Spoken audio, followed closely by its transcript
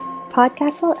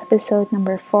PodCastle episode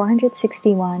number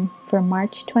 461 for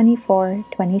March 24,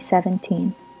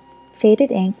 2017.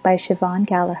 Fated Ink by Siobhan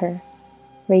Gallagher.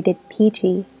 Rated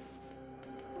PG.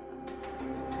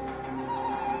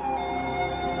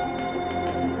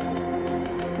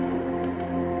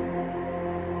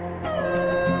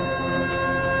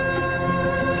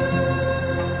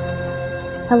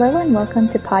 Hello and welcome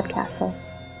to PodCastle.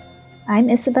 I'm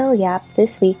Isabel Yap,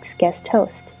 this week's guest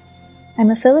host. I'm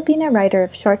a Filipina writer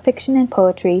of short fiction and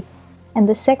poetry, and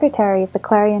the secretary of the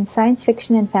Clarion Science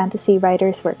Fiction and Fantasy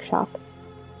Writers Workshop.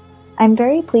 I'm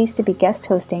very pleased to be guest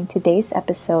hosting today's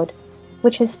episode,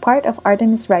 which is part of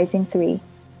ARTEMIS Rising 3,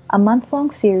 a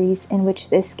month-long series in which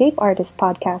the Escape Artist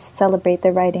podcasts celebrate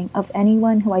the writing of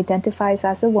anyone who identifies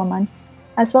as a woman,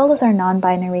 as well as our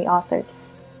non-binary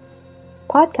authors.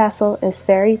 PodCastle is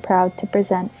very proud to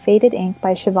present Fated Ink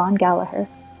by Siobhan Gallagher,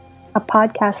 a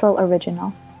PodCastle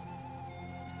original.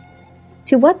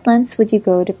 To what lengths would you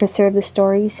go to preserve the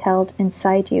stories held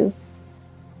inside you?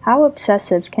 How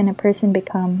obsessive can a person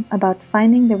become about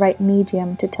finding the right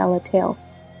medium to tell a tale?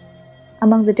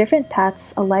 Among the different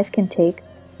paths a life can take,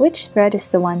 which thread is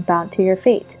the one bound to your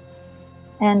fate?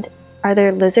 And are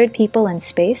there lizard people in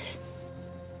space?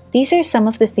 These are some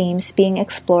of the themes being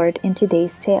explored in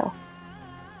today's tale.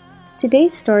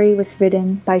 Today's story was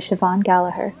written by Siobhan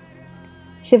Gallagher.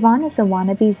 Siobhan is a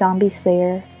wannabe zombie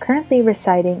slayer currently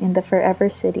residing in the Forever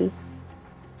City.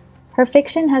 Her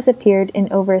fiction has appeared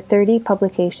in over 30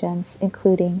 publications,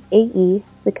 including AE,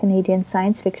 the Canadian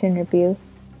Science Fiction Review,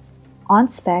 On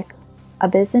Spec,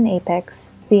 Abyss and Apex,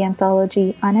 the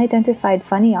anthology Unidentified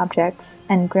Funny Objects,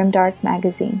 and Grimdark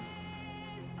magazine.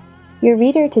 Your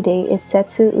reader today is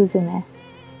Setsu Uzume.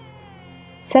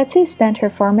 Setsu spent her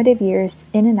formative years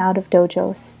in and out of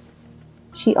dojos.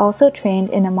 She also trained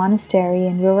in a monastery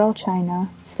in rural China,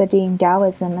 studying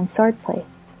Taoism and swordplay.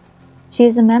 She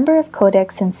is a member of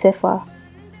Codex and Sifwa.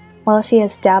 While she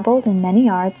has dabbled in many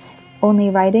arts, only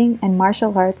writing and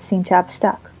martial arts seem to have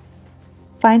stuck.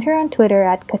 Find her on Twitter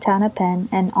at katanapen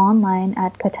and online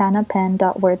at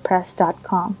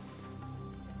katanapen.wordpress.com.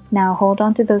 Now hold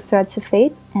on to those threads of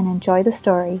fate and enjoy the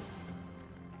story.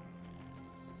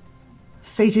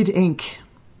 Fated Ink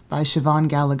by Siobhan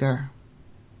Gallagher.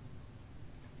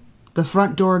 The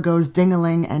front door goes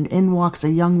ding-a-ling, and in walks a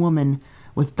young woman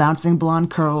with bouncing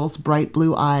blonde curls, bright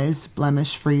blue eyes,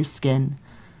 blemish-free skin.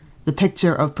 The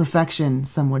picture of perfection,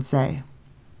 some would say.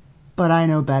 But I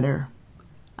know better.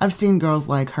 I've seen girls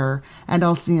like her, and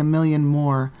I'll see a million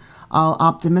more, all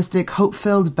optimistic,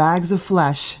 hope-filled bags of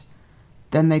flesh.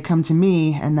 Then they come to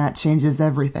me, and that changes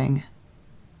everything.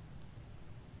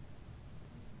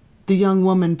 The young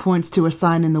woman points to a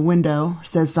sign in the window,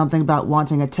 says something about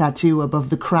wanting a tattoo above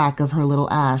the crack of her little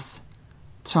ass.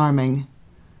 Charming.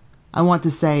 I want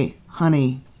to say,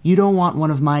 honey, you don't want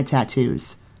one of my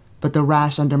tattoos, but the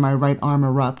rash under my right arm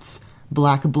erupts,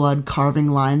 black blood carving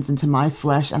lines into my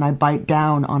flesh, and I bite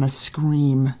down on a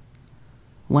scream.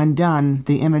 When done,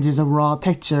 the image is a raw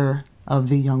picture of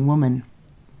the young woman.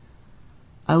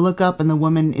 I look up and the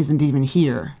woman isn't even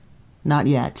here. Not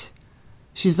yet.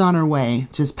 She's on her way,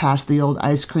 just past the old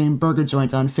ice cream burger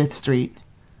joint on 5th Street.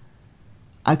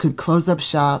 I could close up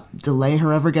shop, delay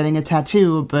her ever getting a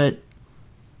tattoo, but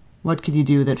what could you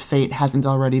do that fate hasn't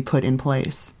already put in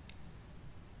place?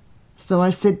 So I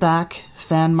sit back,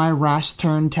 fan my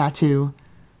rash-turned tattoo.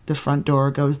 The front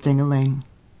door goes ding-a-ling.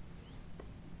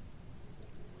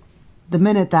 The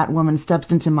minute that woman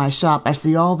steps into my shop, I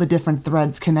see all the different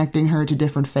threads connecting her to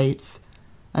different fates.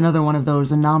 Another one of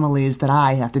those anomalies that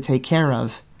I have to take care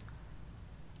of.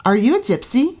 Are you a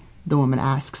gypsy? The woman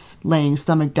asks, laying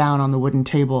stomach down on the wooden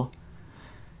table.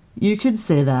 You could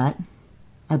say that.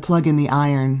 I plug in the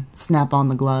iron, snap on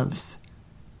the gloves.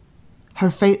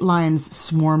 Her fate lines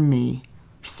swarm me.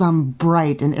 Some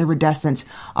bright and iridescent,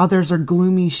 others are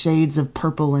gloomy shades of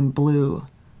purple and blue.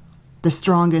 The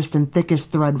strongest and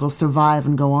thickest thread will survive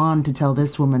and go on to tell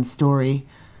this woman's story.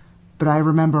 But I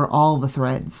remember all the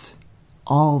threads.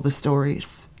 All the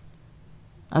stories.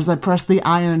 As I press the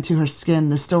iron to her skin,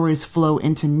 the stories flow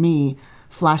into me,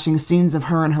 flashing scenes of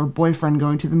her and her boyfriend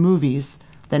going to the movies,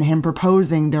 then him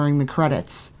proposing during the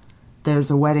credits. There's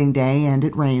a wedding day and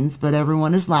it rains, but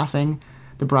everyone is laughing.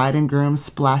 The bride and groom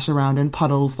splash around in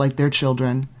puddles like they're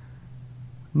children.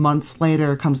 Months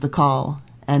later comes the call,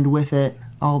 and with it,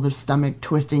 all the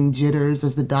stomach-twisting jitters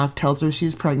as the doc tells her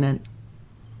she's pregnant.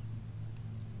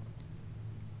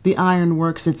 The iron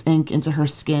works its ink into her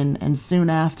skin, and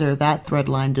soon after, that thread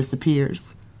line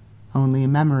disappears. Only a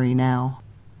memory now.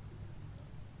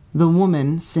 The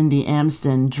woman, Cindy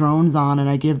Amston, drones on, and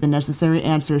I give the necessary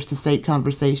answers to state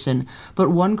conversation, but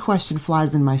one question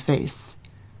flies in my face.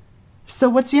 So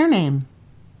what's your name?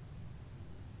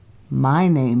 My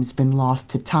name's been lost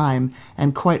to time,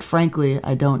 and quite frankly,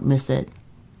 I don't miss it.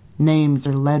 Names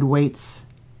are lead weights,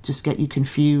 just get you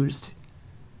confused.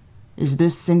 Is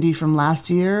this Cindy from last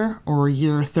year, or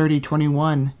year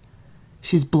 3021?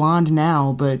 She's blonde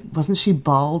now, but wasn't she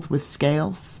bald with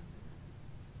scales?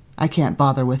 I can't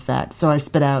bother with that, so I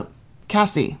spit out,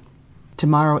 Cassie.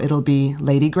 Tomorrow it'll be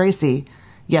Lady Gracie.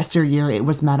 Yesteryear it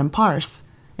was Madame Parse.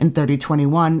 In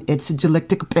 3021, it's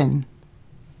Jiliktikpin.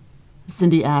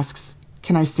 Cindy asks,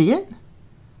 can I see it?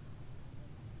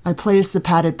 I place a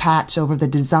padded patch over the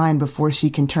design before she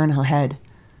can turn her head.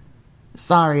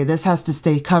 Sorry, this has to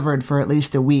stay covered for at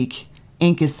least a week.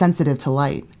 Ink is sensitive to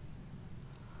light.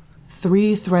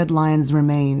 3 thread lines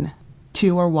remain.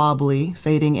 2 are wobbly,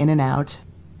 fading in and out.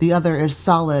 The other is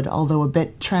solid, although a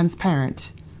bit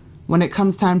transparent. When it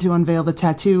comes time to unveil the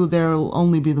tattoo, there'll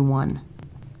only be the one.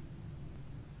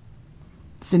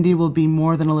 Cindy will be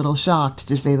more than a little shocked,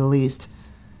 to say the least.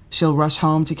 She'll rush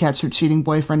home to catch her cheating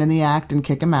boyfriend in the act and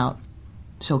kick him out.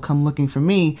 She'll come looking for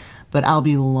me, but I'll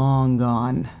be long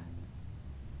gone.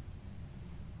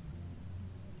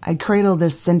 I cradle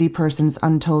this Cindy person's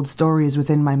untold stories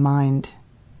within my mind.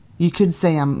 You could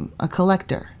say I'm a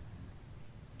collector.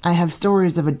 I have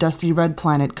stories of a dusty red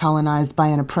planet colonized by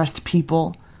an oppressed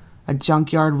people, a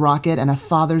junkyard rocket and a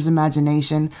father's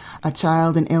imagination, a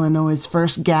child in Illinois'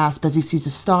 first gasp as he sees a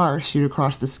star shoot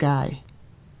across the sky.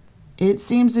 It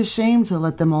seems a shame to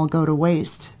let them all go to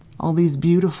waste, all these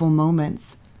beautiful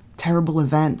moments, terrible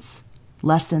events,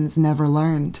 lessons never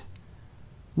learned.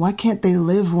 Why can't they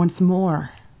live once more?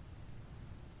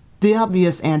 The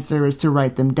obvious answer is to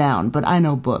write them down, but I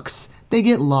know books. They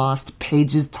get lost,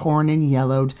 pages torn and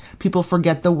yellowed, people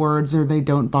forget the words or they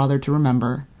don't bother to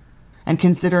remember. And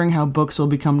considering how books will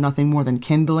become nothing more than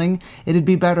kindling, it'd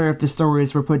be better if the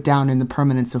stories were put down in the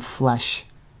permanence of flesh.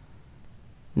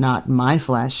 Not my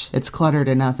flesh, it's cluttered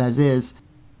enough as is,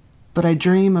 but I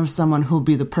dream of someone who'll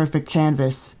be the perfect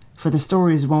canvas, for the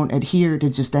stories won't adhere to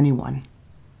just anyone.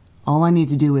 All I need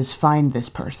to do is find this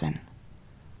person.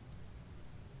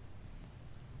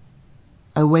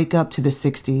 I wake up to the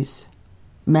 60s.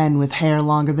 Men with hair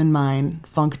longer than mine,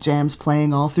 funk jams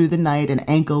playing all through the night and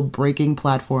ankle-breaking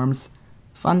platforms.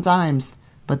 Fun times,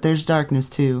 but there's darkness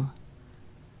too.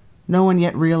 No one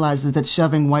yet realizes that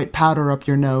shoving white powder up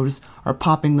your nose or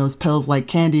popping those pills like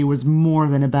candy was more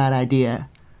than a bad idea.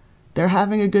 They're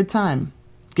having a good time,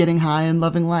 getting high and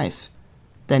loving life.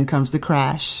 Then comes the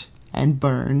crash, and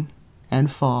burn,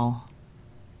 and fall.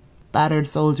 Battered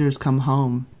soldiers come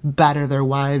home, batter their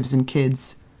wives and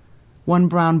kids. One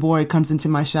brown boy comes into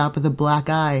my shop with a black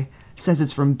eye, says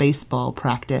it's from baseball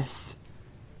practice.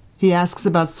 He asks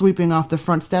about sweeping off the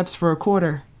front steps for a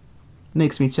quarter.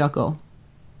 Makes me chuckle.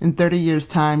 In 30 years'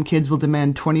 time, kids will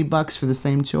demand $20 for the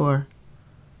same chore.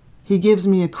 He gives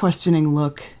me a questioning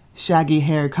look, shaggy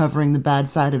hair covering the bad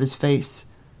side of his face.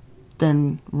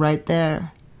 Then, right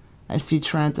there, I see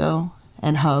Tranto,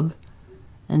 and Hub,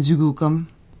 and Zugukum,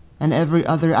 and every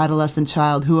other adolescent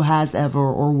child who has ever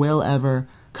or will ever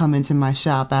come into my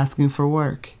shop asking for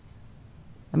work.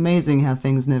 Amazing how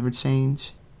things never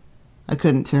change. I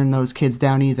couldn't turn those kids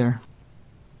down either.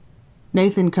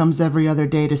 Nathan comes every other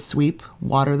day to sweep,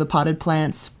 water the potted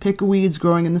plants, pick weeds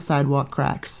growing in the sidewalk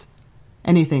cracks.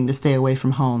 Anything to stay away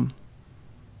from home.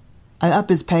 I up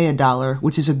his pay $1,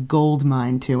 which is a gold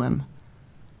mine to him.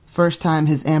 First time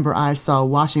his amber eyes saw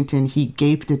Washington, he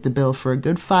gaped at the bill for a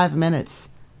good 5 minutes.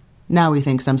 Now he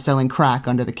thinks I'm selling crack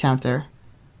under the counter.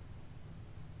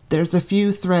 There's a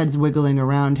few threads wiggling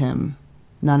around him,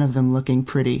 none of them looking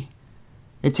pretty.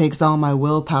 It takes all my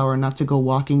willpower not to go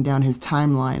walking down his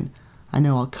timeline. I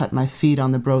know I'll cut my feet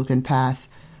on the broken path,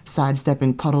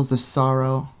 sidestepping puddles of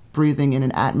sorrow, breathing in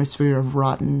an atmosphere of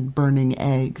rotten, burning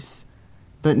eggs.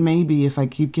 But maybe if I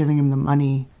keep giving him the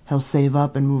money, he'll save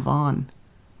up and move on.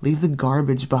 Leave the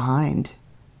garbage behind.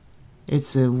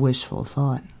 It's a wishful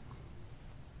thought.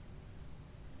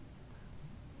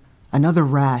 Another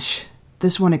rash.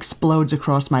 This one explodes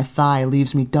across my thigh,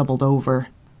 leaves me doubled over.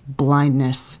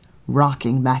 Blindness,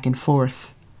 rocking back and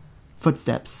forth.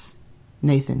 Footsteps.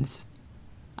 Nathan's.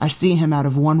 I see him out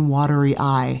of one watery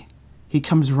eye. He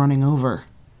comes running over.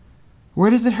 Where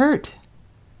does it hurt?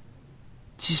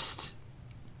 Just...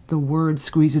 The word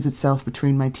squeezes itself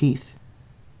between my teeth.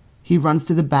 He runs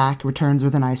to the back, returns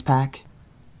with an ice pack.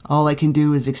 All I can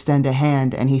do is extend a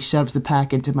hand, and he shoves the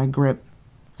pack into my grip.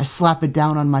 I slap it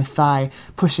down on my thigh,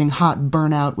 pushing hot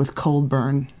burnout with cold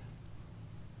burn.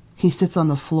 He sits on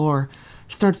the floor,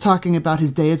 starts talking about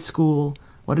his day at school,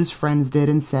 what his friends did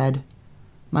and said.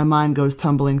 My mind goes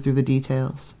tumbling through the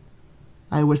details.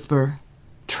 I whisper,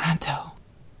 Tranto,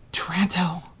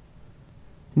 Tranto.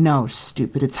 No,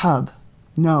 stupid, it's Hub.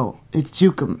 No, it's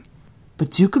Jukum.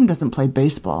 But Jukum doesn't play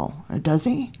baseball, or does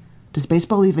he? Does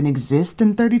baseball even exist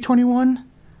in 3021?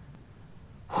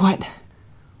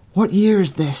 What year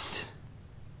is this?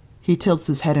 He tilts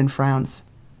his head and frowns.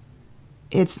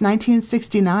 It's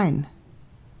 1969.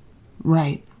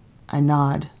 Right. I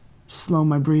nod, slow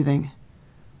my breathing.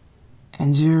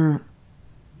 And you're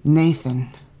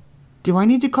Nathan. Do I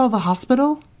need to call the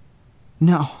hospital?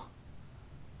 No.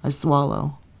 I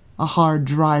swallow. A hard,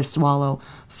 dry swallow,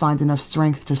 find enough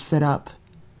strength to sit up.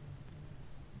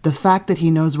 The fact that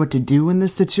he knows what to do in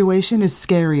this situation is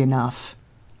scary enough.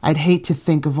 I'd hate to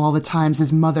think of all the times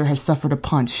his mother has suffered a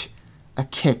punch, a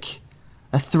kick,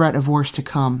 a threat of worse to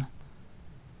come.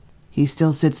 He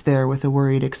still sits there with a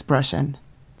worried expression.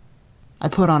 I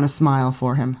put on a smile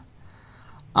for him.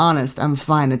 Honest, I'm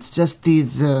fine. It's just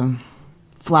these,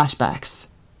 flashbacks.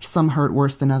 Some hurt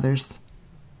worse than others.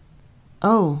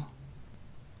 Oh.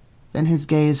 Then his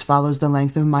gaze follows the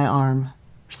length of my arm,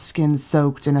 skin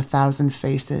soaked in 1,000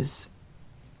 faces.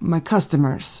 My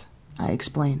customers, I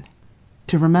explain.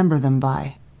 To remember them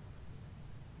by.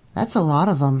 That's a lot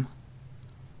of them.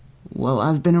 Well,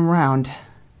 I've been around.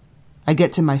 I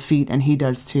get to my feet and he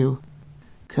does too.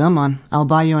 Come on, I'll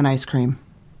buy you an ice cream.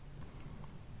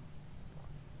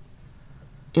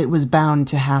 It was bound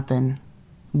to happen,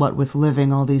 what with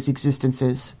living all these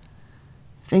existences.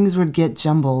 Things would get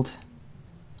jumbled.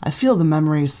 I feel the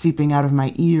memories seeping out of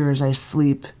my ear as I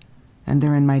sleep, and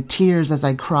they're in my tears as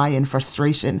I cry in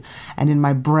frustration, and in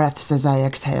my breaths as I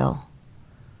exhale.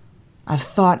 I've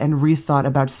thought and rethought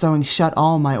about sewing shut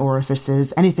all my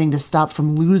orifices, anything to stop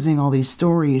from losing all these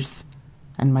stories.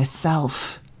 And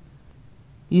myself.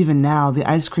 Even now, the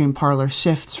ice cream parlor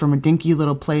shifts from a dinky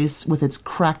little place with its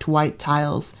cracked white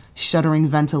tiles, shuddering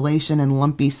ventilation and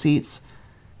lumpy seats,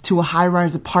 to a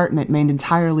high-rise apartment made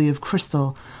entirely of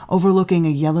crystal, overlooking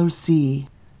a yellow sea.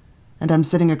 And I'm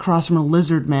sitting across from a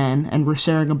lizard man, and we're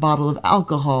sharing a bottle of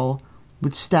alcohol,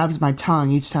 which stabs my tongue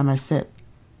each time I sip.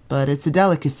 But it's a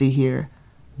delicacy here,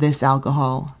 this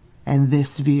alcohol, and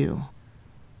this view.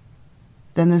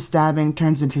 Then the stabbing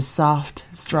turns into soft,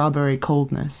 strawberry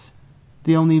coldness.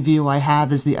 The only view I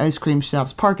have is the ice cream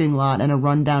shop's parking lot and a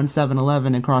rundown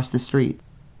 7-Eleven across the street.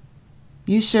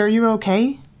 You sure you're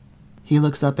okay? He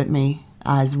looks up at me,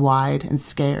 eyes wide and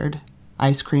scared,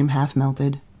 ice cream half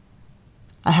melted.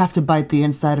 I have to bite the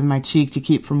inside of my cheek to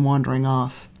keep from wandering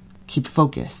off. Keep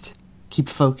focused. Keep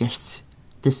focused.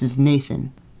 This is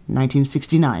Nathan,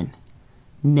 1969.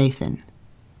 Nathan,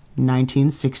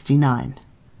 1969.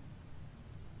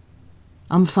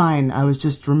 I'm fine, I was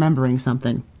just remembering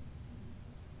something.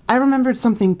 I remembered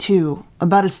something too,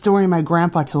 about a story my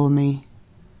grandpa told me.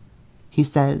 He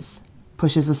says,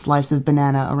 pushes a slice of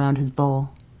banana around his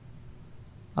bowl.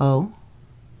 Oh?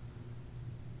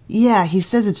 Yeah, he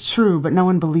says it's true, but no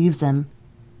one believes him.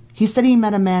 He said he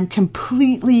met a man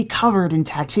completely covered in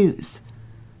tattoos.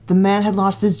 The man had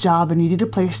lost his job and needed a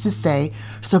place to stay,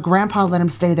 so Grandpa let him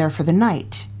stay there for the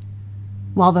night.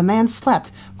 While the man slept,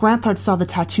 Grandpa saw the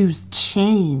tattoos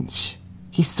change.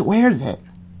 He swears it.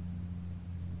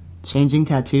 Changing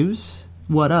tattoos?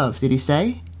 What of, did he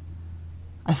say?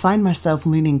 I find myself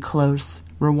leaning close,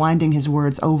 rewinding his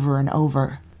words over and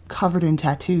over, covered in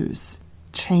tattoos.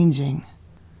 Changing.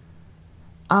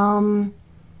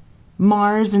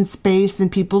 Mars and space and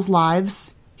people's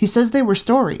lives. He says they were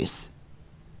stories.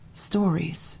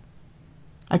 Stories.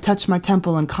 I touch my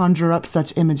temple and conjure up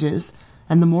such images,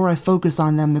 and the more I focus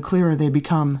on them, the clearer they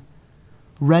become.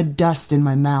 Red dust in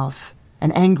my mouth,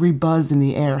 an angry buzz in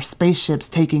the air, spaceships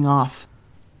taking off.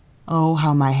 Oh,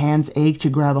 how my hands ache to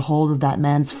grab a hold of that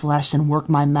man's flesh and work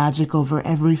my magic over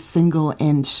every single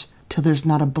inch, till there's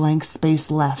not a blank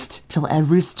space left, till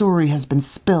every story has been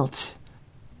spilt.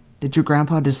 Did your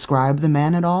grandpa describe the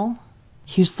man at all?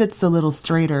 He sits a little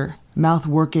straighter, mouth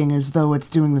working as though it's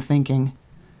doing the thinking.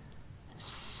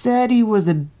 Said he was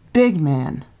a big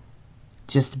man.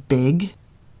 Just big?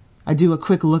 I do a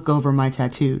quick look over my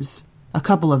tattoos. A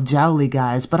couple of jowly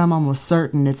guys, but I'm almost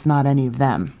certain it's not any of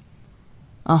them.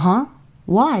 Uh-huh.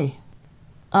 Why?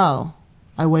 Oh.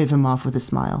 I wave him off with a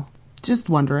smile. Just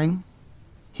wondering.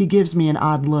 He gives me an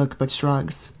odd look, but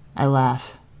shrugs. I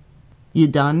laugh. You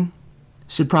done?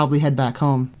 Should probably head back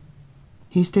home.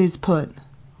 He stays put,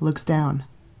 looks down.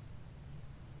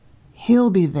 He'll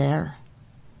be there.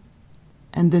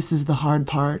 And this is the hard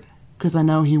part, 'cause I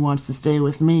know he wants to stay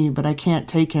with me, but I can't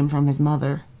take him from his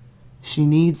mother. She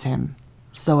needs him.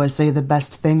 So I say the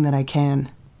best thing that I can.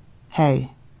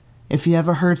 Hey, if he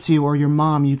ever hurts you or your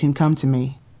mom, you can come to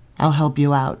me. I'll help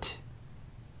you out.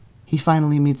 He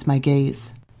finally meets my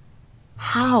gaze.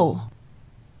 How?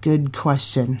 Good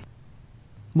question.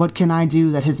 What can I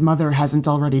do that his mother hasn't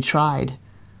already tried?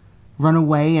 Run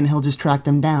away and he'll just track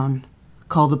them down.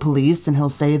 Call the police and he'll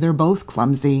say they're both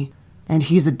clumsy. And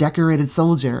he's a decorated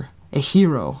soldier, a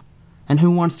hero. And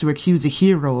who wants to accuse a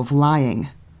hero of lying?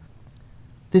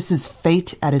 This is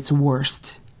fate at its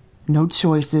worst. No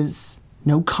choices,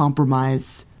 no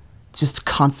compromise, just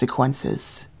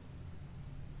consequences.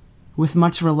 With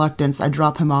much reluctance, I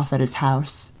drop him off at his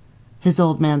house. His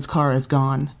old man's car is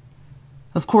gone.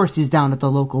 Of course he's down at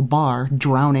the local bar,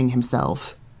 drowning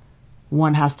himself.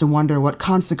 One has to wonder what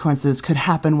consequences could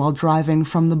happen while driving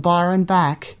from the bar and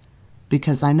back,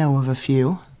 because I know of a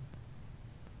few.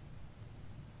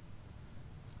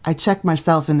 I check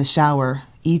myself in the shower,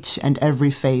 each and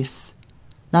every face.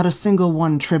 Not a single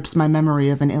one trips my memory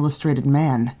of an illustrated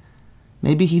man.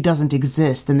 Maybe he doesn't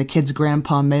exist and the kid's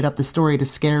grandpa made up the story to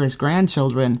scare his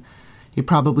grandchildren. He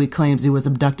probably claims he was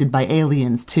abducted by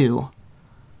aliens, too.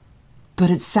 But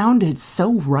it sounded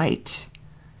so right.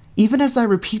 Even as I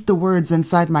repeat the words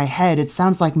inside my head, it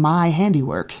sounds like my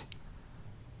handiwork.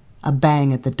 A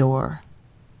bang at the door.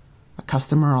 A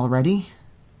customer already?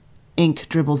 Ink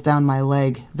dribbles down my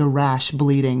leg, the rash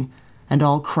bleeding, and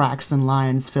all cracks and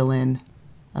lines fill in.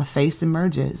 A face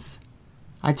emerges.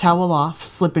 I towel off,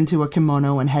 slip into a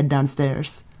kimono, and head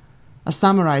downstairs. A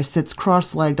samurai sits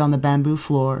cross-legged on the bamboo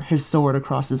floor, his sword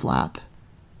across his lap.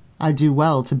 I do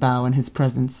well to bow in his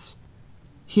presence.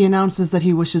 He announces that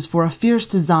he wishes for a fierce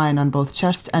design on both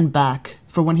chest and back,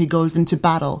 for when he goes into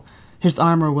battle, his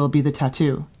armor will be the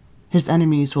tattoo. His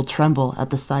enemies will tremble at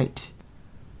the sight.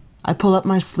 I pull up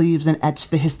my sleeves and etch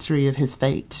the history of his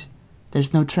fate.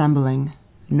 There's no trembling,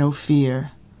 no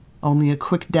fear, only a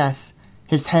quick death.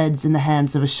 His head's in the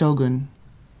hands of a shogun.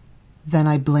 Then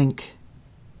I blink.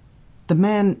 The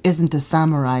man isn't a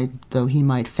samurai, though he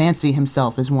might fancy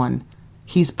himself as one.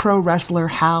 He's pro wrestler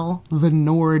Hal the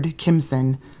Nord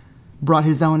Kimson. Brought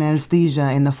his own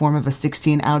anesthesia in the form of a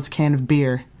 16-ounce can of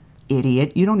beer.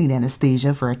 Idiot, you don't need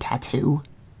anesthesia for a tattoo.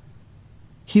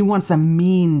 He wants a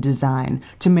mean design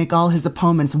to make all his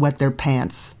opponents wet their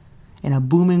pants. In a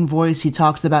booming voice, he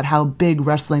talks about how big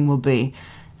wrestling will be,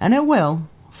 and it will.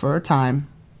 For a time.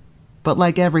 But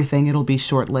like everything, it'll be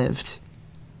short-lived.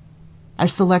 I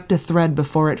select a thread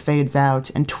before it fades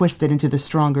out and twist it into the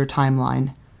stronger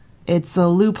timeline. It's a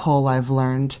loophole I've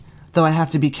learned, though I have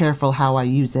to be careful how I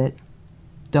use it.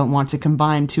 Don't want to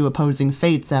combine two opposing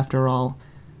fates, after all.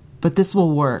 But this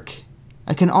will work.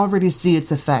 I can already see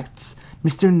its effects.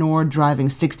 Mr. Nord driving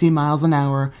 60 miles an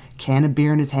hour, can of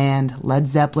beer in his hand, Led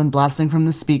Zeppelin blasting from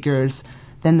the speakers,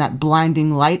 then that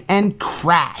blinding light, and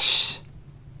crash!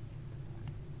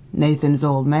 Nathan's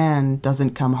old man doesn't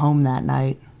come home that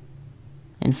night.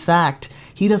 In fact,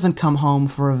 he doesn't come home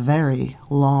for a very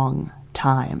long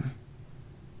time.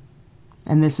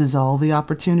 And this is all the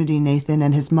opportunity Nathan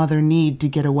and his mother need to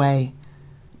get away.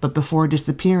 But before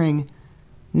disappearing,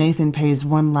 Nathan pays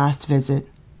one last visit.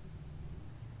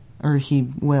 Or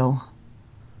he will.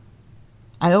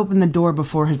 I open the door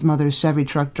before his mother's Chevy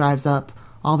truck drives up,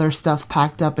 all their stuff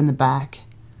packed up in the back.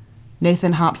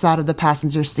 Nathan hops out of the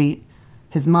passenger seat.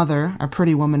 His mother, a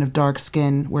pretty woman of dark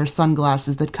skin, wears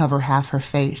sunglasses that cover half her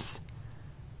face.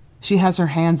 She has her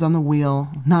hands on the wheel,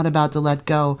 not about to let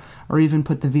go or even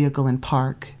put the vehicle in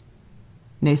park.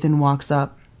 Nathan walks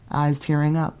up, eyes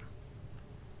tearing up.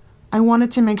 "I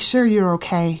wanted to make sure you're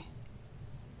okay."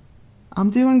 "I'm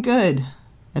doing good."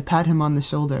 I pat him on the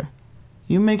shoulder.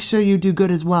 "You make sure you do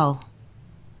good as well."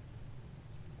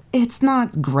 It's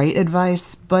not great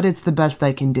advice, but it's the best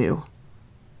I can do.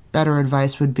 Better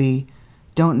advice would be,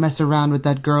 don't mess around with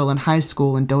that girl in high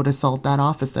school and don't assault that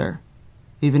officer.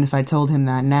 Even if I told him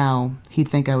that now, he'd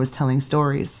think I was telling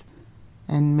stories.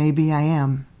 And maybe I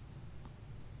am.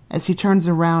 As he turns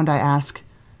around, I ask,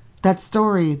 "That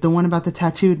story, the one about the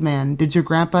tattooed man, did your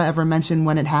grandpa ever mention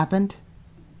when it happened?"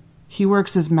 He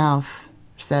works his mouth,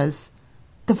 says,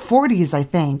 "The 40s, I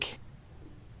think."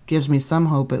 Gives me some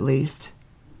hope at least.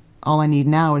 All I need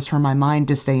now is for my mind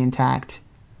to stay intact.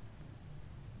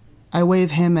 I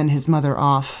wave him and his mother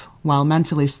off, while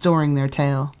mentally storing their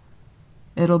tale.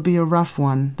 It'll be a rough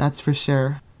one, that's for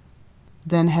sure.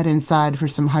 Then head inside for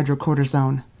some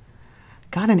hydrocortisone.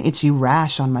 Got an itchy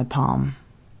rash on my palm.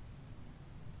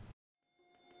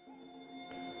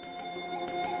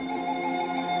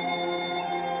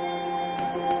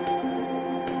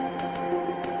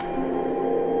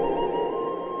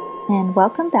 And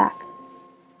welcome back.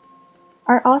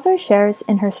 Our author shares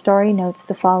in her story notes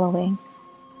the following.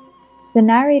 The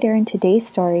narrator in today's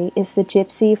story is the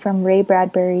gypsy from Ray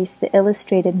Bradbury's The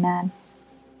Illustrated Man,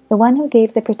 the one who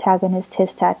gave the protagonist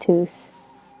his tattoos.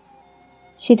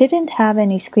 She didn't have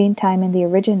any screen time in the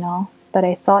original, but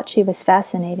I thought she was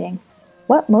fascinating.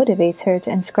 what motivates her to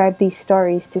inscribe these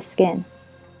stories to skin,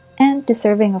 and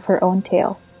deserving of her own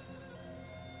tale.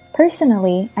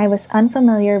 Personally, I was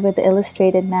unfamiliar with the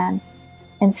illustrated man,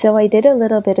 and so I did a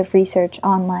little bit of research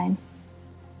online.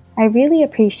 I really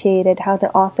appreciated how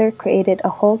the author created a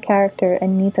whole character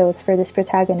and mythos for this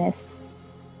protagonist,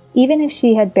 even if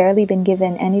she had barely been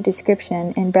given any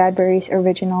description in Bradbury's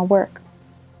original work.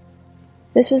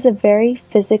 This was a very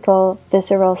physical,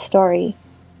 visceral story,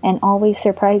 and always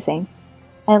surprising.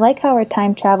 I like how our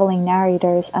time-traveling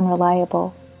narrator is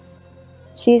unreliable.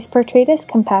 She is portrayed as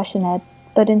compassionate,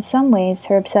 but in some ways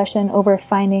her obsession over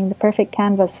finding the perfect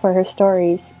canvas for her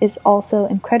stories is also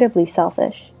incredibly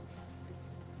selfish.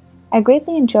 I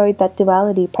greatly enjoyed that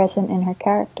duality present in her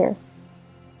character.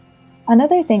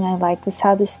 Another thing I liked was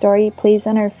how the story plays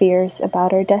on our fears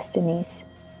about our destinies.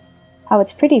 How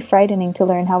it's pretty frightening to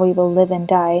learn how we will live and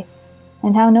die,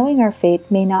 and how knowing our fate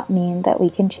may not mean that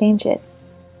we can change it.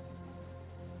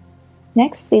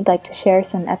 Next, we'd like to share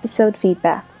some episode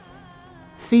feedback.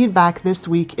 Feedback this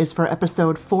week is for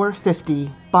episode 450,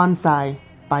 Bonsai,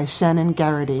 by Shannon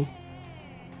Garrity.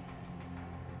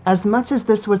 As much as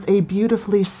this was a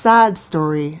beautifully sad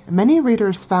story, many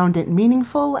readers found it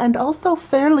meaningful and also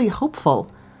fairly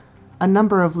hopeful. A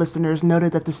number of listeners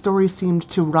noted that the story seemed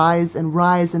to rise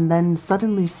and then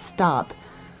suddenly stop.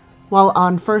 While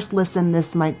on first listen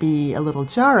this might be a little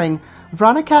jarring,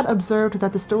 Veronicat observed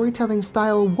that the storytelling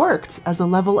style worked as a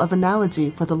level of analogy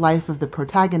for the life of the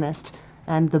protagonist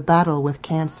and the battle with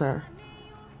cancer.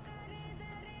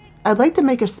 I'd like to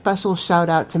make a special shout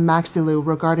out to Maxilu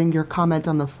regarding your comment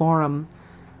on the forum.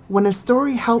 When a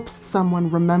story helps someone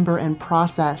remember and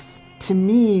process, to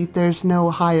me there's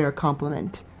no higher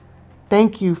compliment.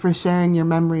 Thank you for sharing your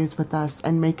memories with us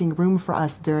and making room for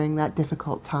us during that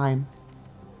difficult time.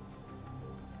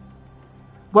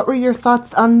 What were your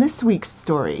thoughts on this week's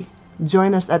story?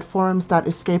 Join us at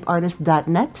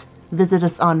forums.escapeartist.net, visit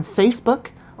us on Facebook,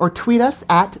 or tweet us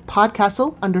at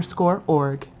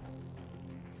PodCastle_org.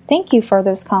 Thank you for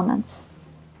those comments.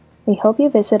 We hope you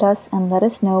visit us and let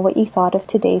us know what you thought of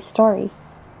today's story.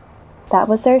 That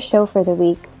was our show for the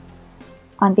week.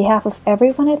 On behalf of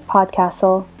everyone at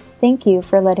PodCastle, thank you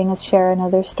for letting us share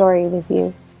another story with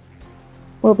you.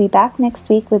 We'll be back next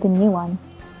week with a new one.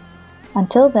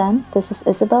 Until then, this is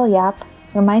Isabel Yap,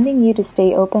 reminding you to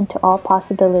stay open to all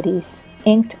possibilities,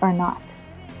 inked or not.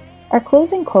 Our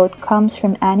closing quote comes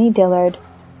from Annie Dillard,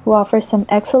 who offers some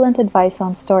excellent advice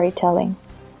on storytelling.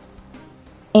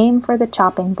 Aim for the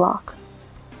chopping block.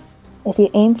 If you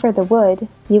aim for the wood,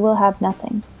 you will have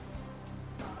nothing.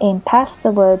 Aim past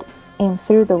the wood, aim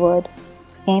through the wood,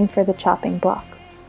 aim for the chopping block.